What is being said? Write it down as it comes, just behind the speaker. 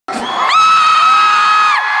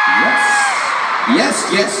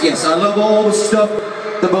Yes. I love all the stuff,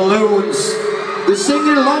 the balloons. The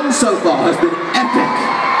singing along so far has been epic.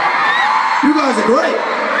 You guys are great.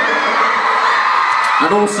 And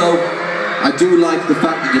also, I do like the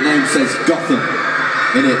fact that your name says Gotham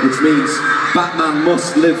in it, which means Batman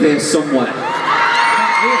must live here somewhere.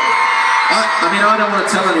 I mean, I don't want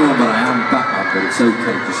to tell anyone, but I am Batman, but it's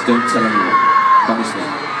okay. Just don't tell anyone. Promise me.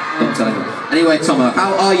 Don't tell anyone. Anyway, Tomo,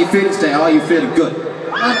 how are you feeling today? Are you feeling good?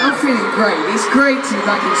 I'm feeling great. It's great to be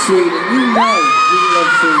back in Sweden. You know we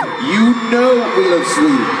love Sweden. You know we love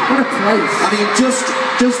Sweden. What a place. I mean,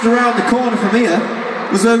 just around the corner from here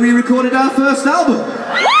was where we recorded our first album.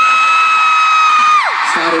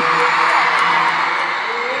 Started.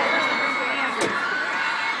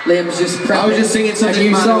 Liam's just prepping. I was just singing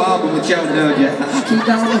something from my new album which you haven't heard yet. Just keep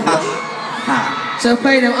that on. So,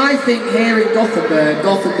 Payno, I think here in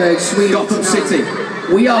Gothenburg, Sweden, Gotham City,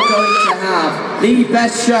 we are going to have the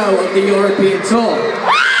best show of the European tour.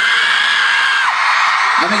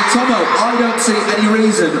 I mean, Tomo, I don't see any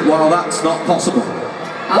reason why that's not possible.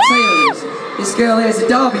 I'll tell you the reason. This girl here is a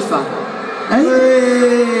Derby fan.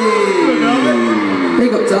 Hey?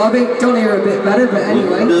 Big up Derby. Don't hear her a bit better, but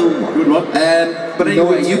anyway. Good one. But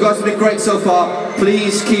anyway, you guys have been great so far.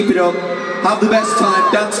 Please keep it up. Have the best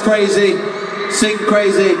time. Dance crazy. Sing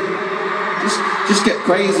crazy. Just get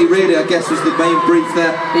crazy, really, I guess was the main brief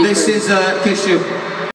there. This is Kiss You.